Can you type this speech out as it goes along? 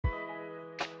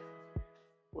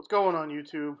What's going on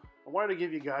YouTube? I wanted to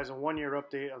give you guys a 1-year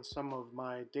update on some of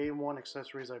my day one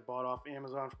accessories I bought off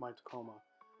Amazon for my Tacoma.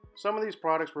 Some of these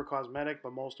products were cosmetic,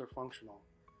 but most are functional.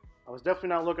 I was definitely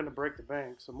not looking to break the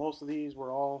bank, so most of these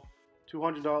were all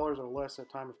 $200 or less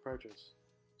at time of purchase.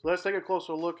 So let's take a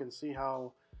closer look and see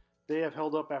how they have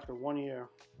held up after 1 year.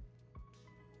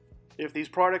 If these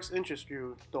products interest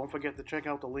you, don't forget to check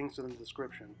out the links in the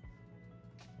description.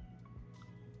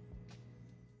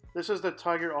 This is the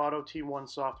Tyger Auto T1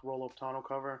 soft roll-up tonneau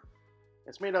cover.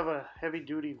 It's made of a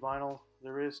heavy-duty vinyl.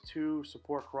 There is 2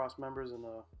 support cross members in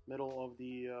the middle of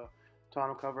the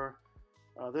tonneau cover.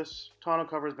 This tonneau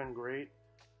cover has been great.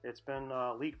 It's been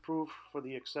leak-proof for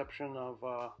the exception of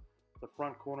the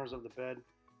front corners of the bed.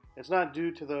 It's not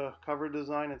due to the cover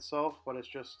design itself, but it's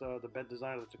just the bed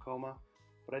design of the Tacoma.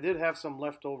 But I did have some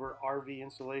leftover RV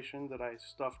insulation that I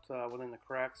stuffed within the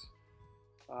cracks.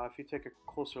 If you take a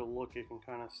closer look, you can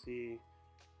kind of see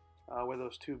where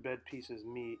those 2 bed pieces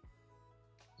meet.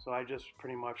 So I just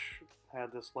pretty much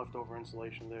had this leftover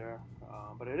insulation there.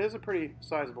 But it is a pretty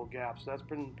sizable gap, so that's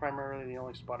been primarily the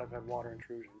only spot I've had water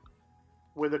intrusion.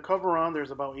 With the cover on,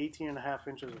 there's about 18.5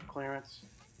 inches of clearance.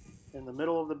 In the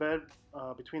middle of the bed,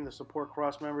 between the support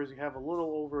cross members, you have a little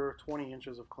over 20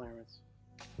 inches of clearance.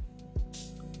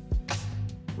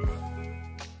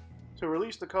 To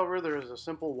release the cover, there is a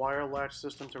simple wire latch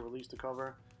system to release the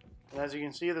cover. And as you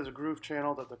can see, there's a groove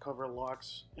channel that the cover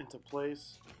locks into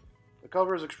place. The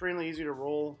cover is extremely easy to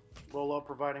roll up,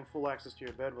 providing full access to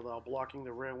your bed without blocking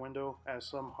the rear window, as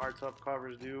some hardtop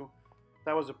covers do.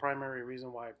 That was the primary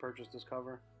reason why I purchased this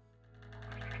cover.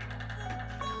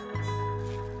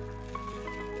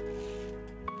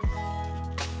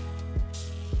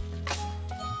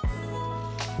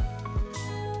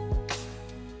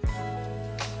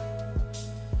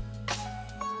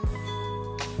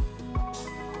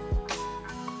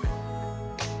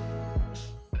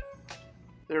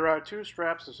 There are 2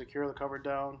 straps to secure the cover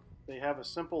down. They have a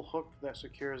simple hook that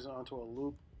secures onto a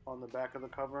loop on the back of the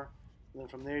cover, and then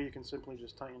from there you can simply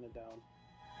just tighten it down.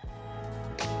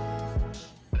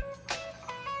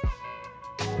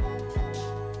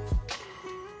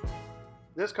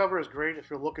 This cover is great if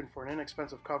you're looking for an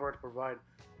inexpensive cover to provide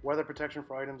weather protection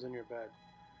for items in your bed.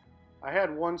 I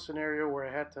had one scenario where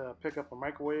I had to pick up a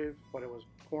microwave, but it was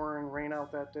pouring rain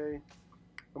out that day.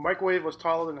 The microwave was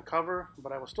taller than the cover,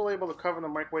 but I was still able to cover the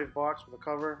microwave box with a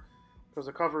cover because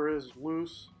the cover is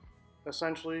loose,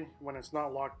 essentially, when it's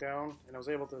not locked down, and I was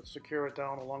able to secure it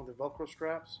down along the Velcro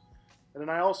straps. And then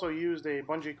I also used a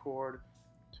bungee cord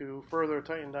to further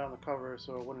tighten down the cover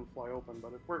so it wouldn't fly open,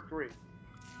 but it worked great.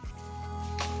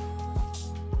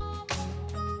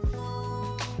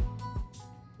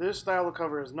 This style of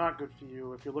cover is not good for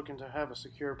you if you're looking to have a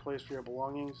secure place for your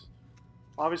belongings.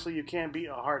 Obviously, you can't beat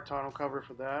a hard tonneau cover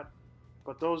for that,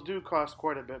 but those do cost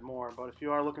quite a bit more. But if you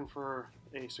are looking for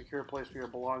a secure place for your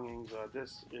belongings,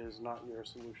 this is not your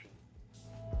solution.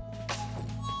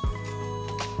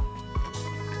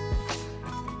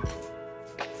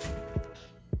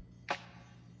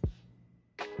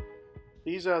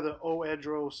 These are the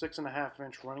OEDRO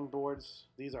 6.5-inch running boards.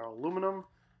 These are aluminum,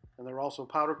 and they're also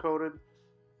powder coated.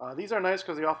 These are nice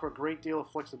because they offer a great deal of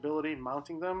flexibility in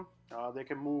mounting them. They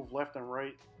can move left and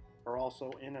right, or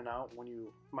also in and out when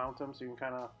you mount them, so you can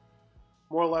kind of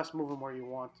more or less move them where you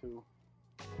want to.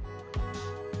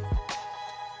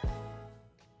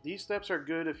 These steps are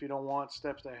good if you don't want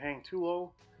steps that hang too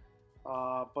low,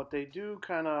 but they do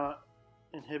kind of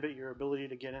inhibit your ability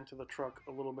to get into the truck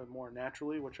a little bit more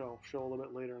naturally, which I'll show a little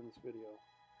bit later in this video.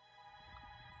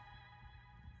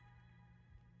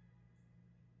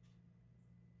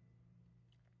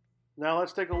 Now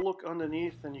let's take a look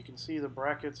underneath, and you can see the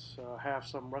brackets have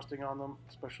some rusting on them,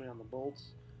 especially on the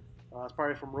bolts. It's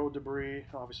probably from road debris,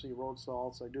 obviously road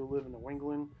salts. I do live in New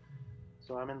England,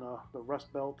 so I'm in the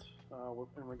rust belt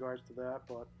in regards to that.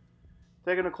 But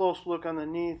taking a close look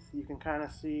underneath, you can kind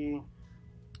of see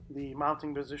the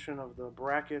mounting position of the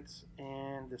brackets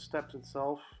and the steps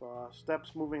itself.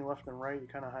 Steps moving left and right, you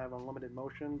kind of have unlimited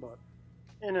motion, but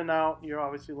in and out, you're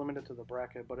obviously limited to the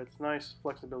bracket, but it's nice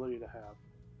flexibility to have.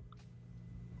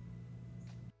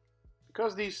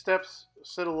 Because these steps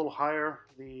sit a little higher,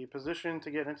 the position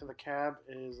to get into the cab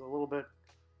is a little bit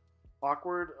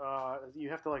awkward. You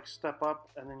have to like step up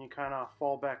and then you kind of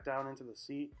fall back down into the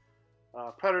seat.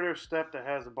 Predator step that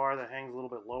has a bar that hangs a little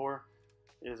bit lower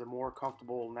is a more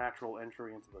comfortable, natural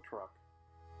entry into the truck.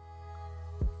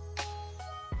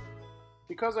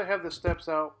 Because I have the steps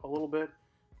out a little bit,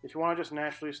 if you want to just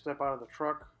naturally step out of the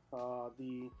truck,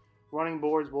 the running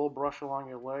boards will brush along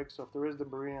your legs, so if there is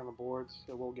debris on the boards,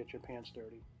 it will get your pants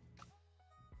dirty.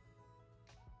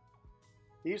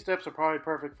 These steps are probably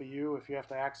perfect for you if you have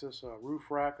to access a roof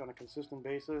rack on a consistent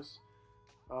basis.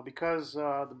 Because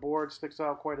the board sticks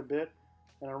out quite a bit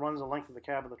and it runs the length of the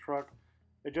cab of the truck,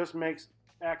 it just makes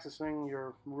accessing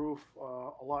your roof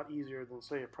a lot easier than,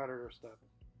 say, a Predator step.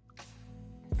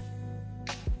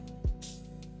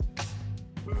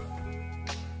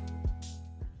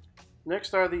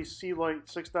 Next are these SEALIGHT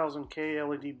 6000K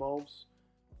LED bulbs.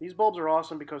 These bulbs are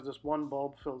awesome because this one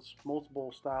bulb fills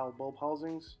multiple style bulb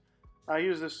housings. I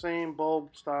use this same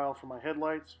bulb style for my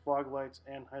headlights, fog lights,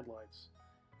 and headlights.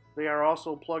 They are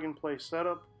also plug-and-play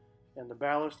setup, and the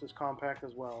ballast is compact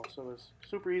as well, so it's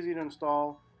super easy to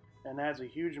install and adds a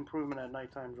huge improvement at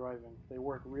nighttime driving. They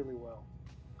work really well.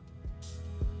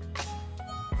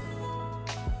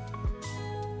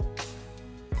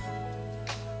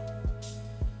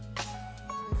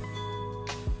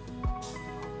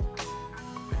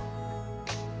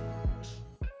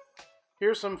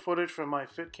 Here's some footage from my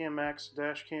FitCam Max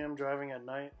dash cam driving at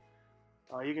night.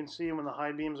 You can see when the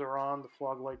high beams are on, the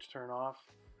fog lights turn off.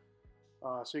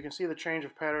 So you can see the change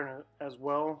of pattern as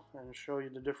well and show you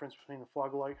the difference between the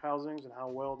fog light housings and how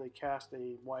well they cast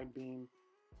a wide beam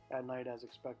at night as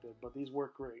expected. But these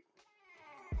work great.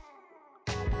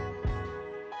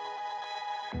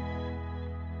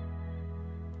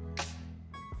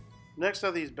 Next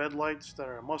are these bed lights that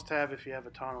are a must-have if you have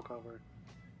a tonneau cover.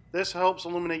 This helps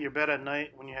illuminate your bed at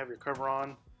night when you have your cover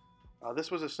on.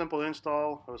 This was a simple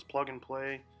install. It was plug and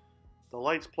play. The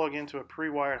lights plug into a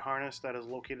pre-wired harness that is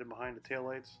located behind the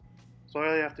taillights. So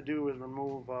all you have to do is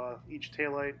remove each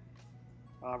taillight,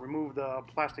 remove the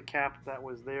plastic cap that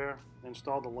was there,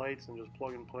 install the lights, and just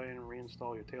plug and play and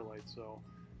reinstall your taillights. So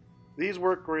these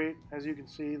work great. As you can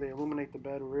see, they illuminate the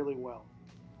bed really well.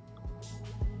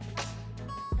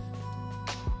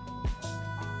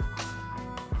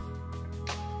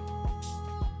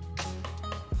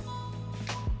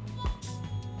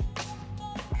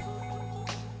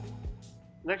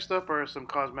 Next up are some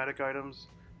cosmetic items.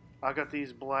 I got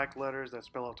these black letters that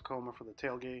spell out Tacoma for the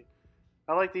tailgate.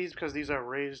 I like these because these are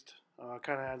raised.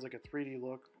 Kind of adds like a 3D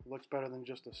look. It looks better than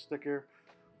just a sticker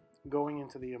going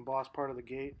into the embossed part of the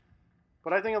gate.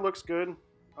 But I think it looks good.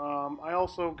 I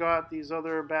also got these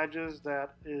other badges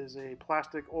that is a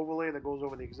plastic overlay that goes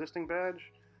over the existing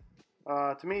badge.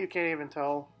 To me, you can't even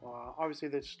tell. Obviously,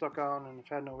 they stuck on and I've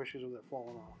had no issues with it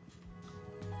falling off.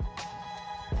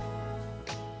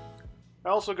 I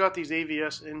also got these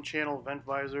AVS in-channel vent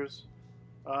visors.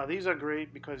 These are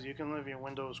great because you can leave your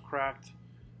windows cracked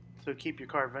to keep your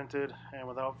car vented and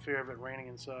without fear of it raining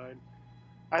inside.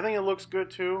 I think it looks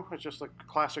good too. It's just like a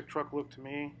classic truck look to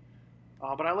me.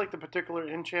 But I like the particular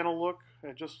in-channel look.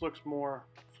 It just looks more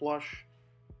flush.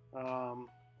 And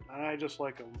I just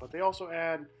like them. But they also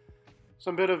add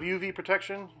some bit of UV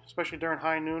protection, especially during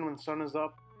high noon when the sun is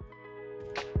up.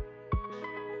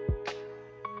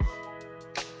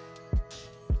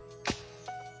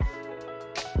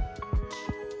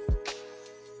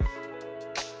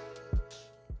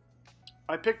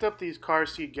 I picked up these car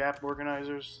seat gap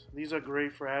organizers. These are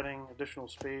great for adding additional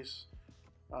space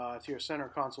to your center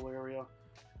console area.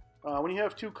 When you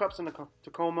have two cups in the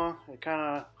Tacoma, it's kind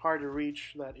of hard to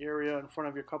reach that area in front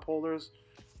of your cup holders.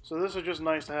 So this is just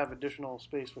nice to have additional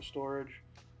space for storage.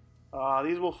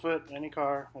 These will fit any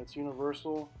car. It's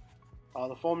universal.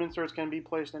 The foam inserts can be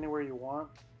placed anywhere you want.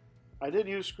 I did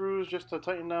use screws just to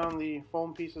tighten down the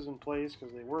foam pieces in place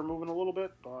because they were moving a little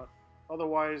bit, but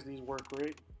otherwise these work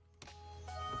great.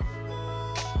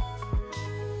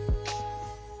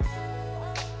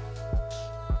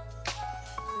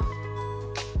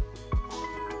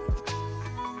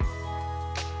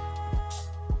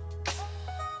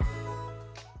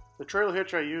 The trailer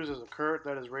hitch I use is a CURT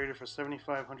that is rated for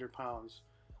 7,500 pounds.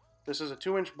 This is a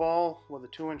 2-inch ball with a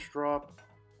 2-inch drop.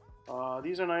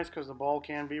 These are nice because the ball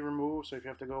can be removed, so if you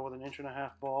have to go with an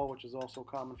 1.5-inch ball, which is also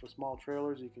common for small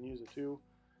trailers, you can use it too.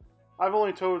 I've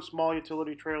only towed small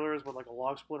utility trailers with like a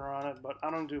log splitter on it, but I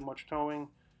don't do much towing.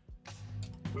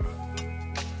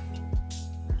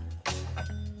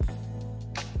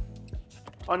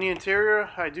 On the interior,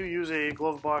 I do use a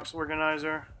glove box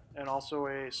organizer and also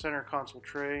a center console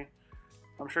tray.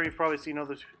 I'm sure you've probably seen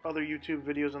other YouTube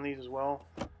videos on these as well.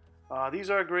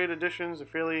 These are great additions. They're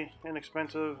fairly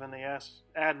inexpensive and they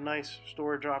add nice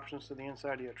storage options to the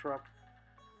inside of your truck.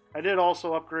 I did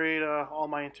also upgrade all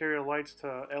my interior lights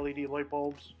to LED light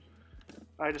bulbs.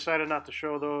 I decided not to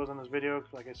show those in this video.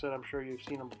 Like I said, I'm sure you've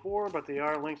seen them before, but they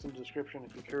are linked in the description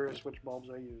if you're curious which bulbs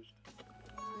I used.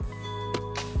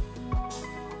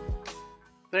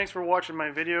 Thanks for watching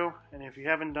my video, and if you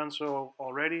haven't done so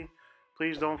already,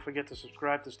 please don't forget to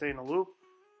subscribe to stay in the loop.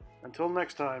 Until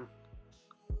next time.